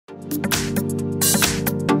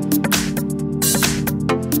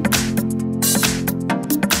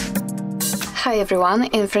Hi everyone,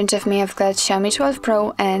 in front of me I've got Xiaomi 12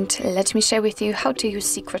 Pro and let me share with you how to use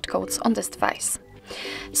secret codes on this device.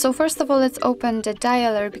 So first of all, let's open the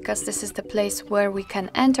dialer because this is the place where we can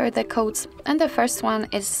enter the codes, and the first one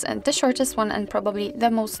is the shortest one and probably the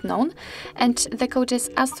most known, and the code is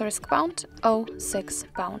 *pound 06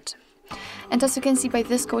 pound. And as you can see by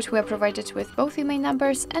this code, we are provided with both email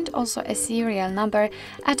numbers and also a serial number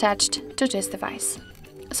attached to this device.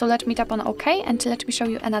 So let me tap on OK and let me show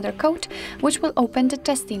you another code which will open the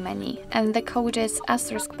testing menu, and the code is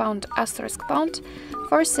 *pound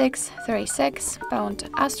 4636 pound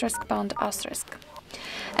 *pound *.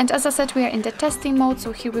 And as I said, we are in the testing mode,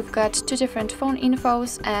 so here we've got two different phone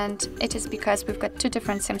infos, and it is because we've got two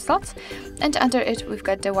different SIM slots, and under it we've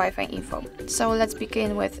got the Wi-Fi info. So let's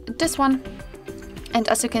begin with this one. And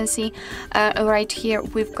as you can see right here,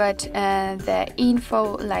 we've got the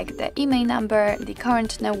info like the email number, the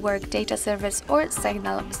current network, data service or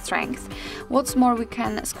signal strength. What's more, we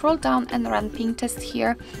can scroll down and run ping test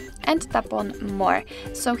here and tap on more.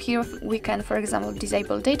 So here we can, for example,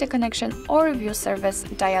 disable data connection or view service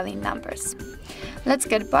dialing numbers. Let's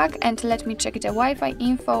get back and let me check the Wi-Fi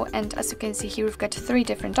info, and as you can see here we've got three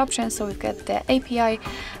different options. So we've got the API,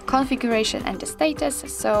 configuration and the status.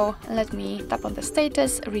 So let me tap on the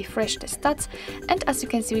status, refresh the stats, and as you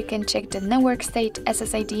can see we can check the network state,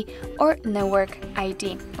 SSID or network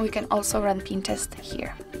ID. We can also run ping test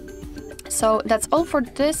here. So that's all for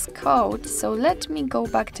this code. So let me go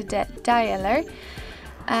back to the dialer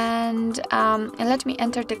and let me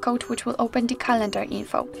enter the code which will open the calendar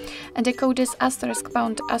info. And the code is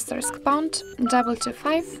 *pound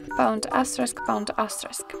 225 pound *pound *.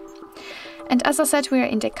 And as I said, we are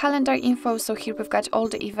in the calendar info, so here we've got all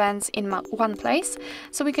the events in one place.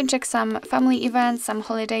 So we can check some family events, some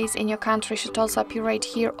holidays in your country should also appear right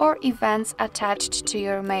here, or events attached to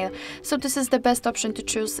your mail. So this is the best option to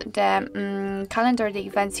choose the calendar, the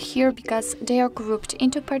events here, because they are grouped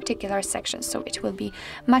into particular sections, so it will be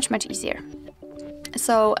much easier.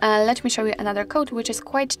 So let me show you another code which is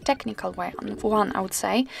quite technical one, I would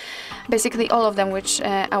say. Basically all of them which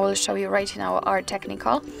I will show you right now are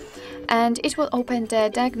technical. And it will open the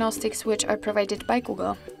diagnostics which are provided by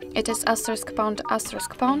Google. It is *pound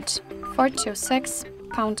 426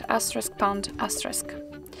 pound *pound *.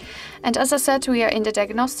 And as I said, we are in the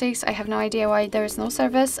diagnostics. I have no idea why there is no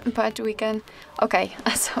service, but we can... Okay,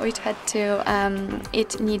 so it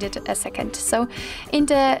needed a second. So in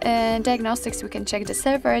the diagnostics, we can check the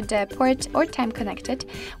server, the port or time connected.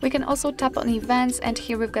 We can also tap on events, and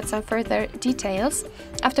here we've got some further details.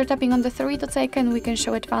 After tapping on the three dots icon, we can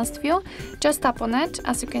show advanced view. Just tap on it.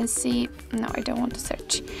 As you can see, no, I don't want to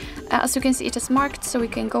search. As you can see, it is marked, so we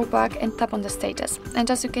can go back and tap on the status. And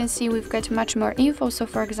as you can see, we've got much more info. So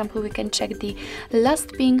for example, we can check the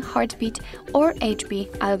last ping, heartbeat or HB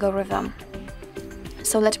algorithm.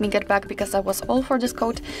 So let me get back because that was all for this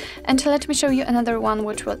code, and let me show you another one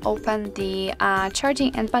which will open the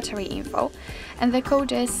charging and battery info. And the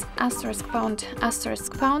code is *pound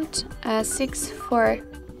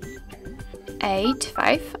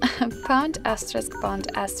 6485 pound *.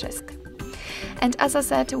 And as I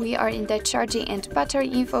said, we are in the charging and battery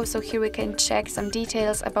info, so here we can check some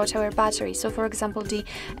details about our battery. So for example, the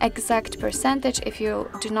exact percentage. If you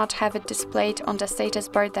do not have it displayed on the status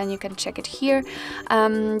bar, then you can check it here.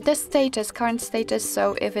 The status, current status,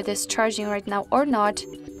 so if it is charging right now or not,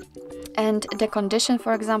 and the condition,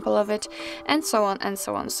 for example, of it, and so on and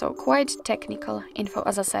so on. So quite technical info,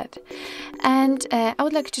 as I said. And I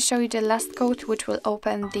would like to show you the last code which will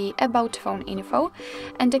open the about phone info,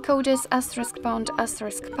 and the code is *pound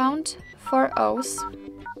 4 O's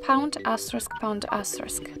pound *pound *.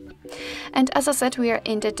 And as I said, we are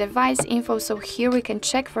in the device info, so here we can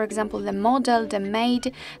check, for example, the model, the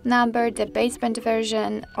made number, the baseband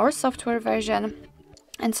version or software version,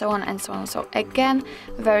 and so on and so on. So again,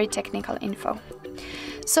 very technical info.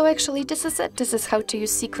 So actually this is it. This is how to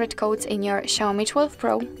use secret codes in your Xiaomi 12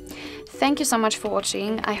 Pro. Thank you so much for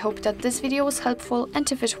watching. I hope that this video was helpful,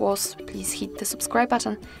 and if it was, please hit the subscribe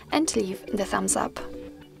button and leave the thumbs up.